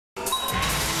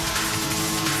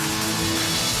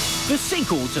The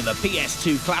sequel to the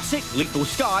PS2 classic, Lethal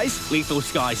Skies, Lethal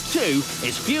Skies 2,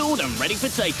 is fueled and ready for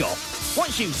takeoff.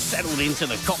 Once you've settled into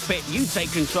the cockpit, you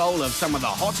take control of some of the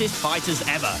hottest fighters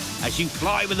ever as you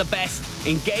fly with the best,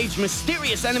 engage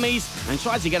mysterious enemies, and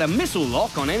try to get a missile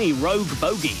lock on any rogue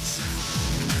bogies.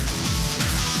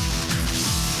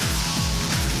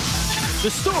 The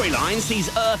storyline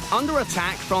sees Earth under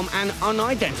attack from an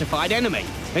unidentified enemy.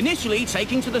 Initially,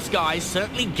 taking to the skies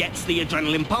certainly gets the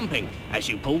adrenaline pumping as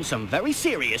you pull some very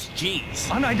serious Gs.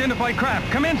 Unidentified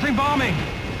craft, commencing bombing!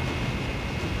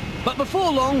 But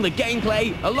before long, the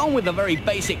gameplay, along with the very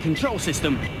basic control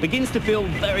system, begins to feel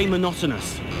very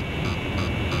monotonous.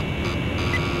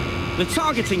 The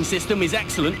targeting system is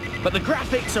excellent, but the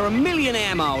graphics are a million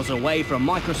air miles away from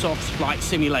Microsoft's Flight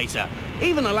Simulator.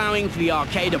 Even allowing for the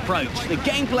arcade approach, the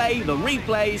gameplay, the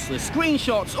replays, the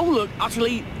screenshots all look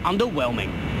utterly underwhelming.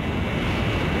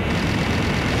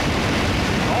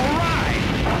 All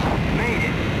right! Made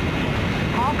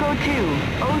it. Falco 2,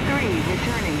 03,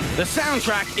 returning. The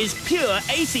soundtrack is pure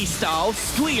AC-style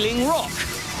squealing rock.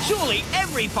 Surely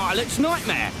every pilot's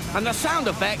nightmare, and the sound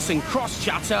effects and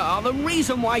cross-chatter are the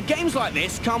reason why games like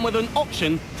this come with an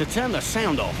option to turn the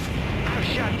sound off. I've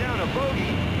shot down a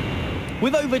bogey.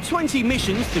 With over 20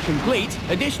 missions to complete,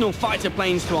 additional fighter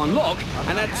planes to unlock,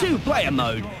 and a 2-player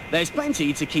mode, there's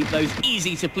plenty to keep those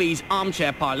easy-to-please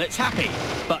armchair pilots happy.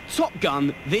 But Top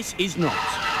Gun, this is not.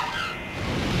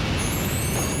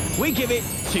 We give it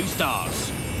 2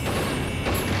 stars.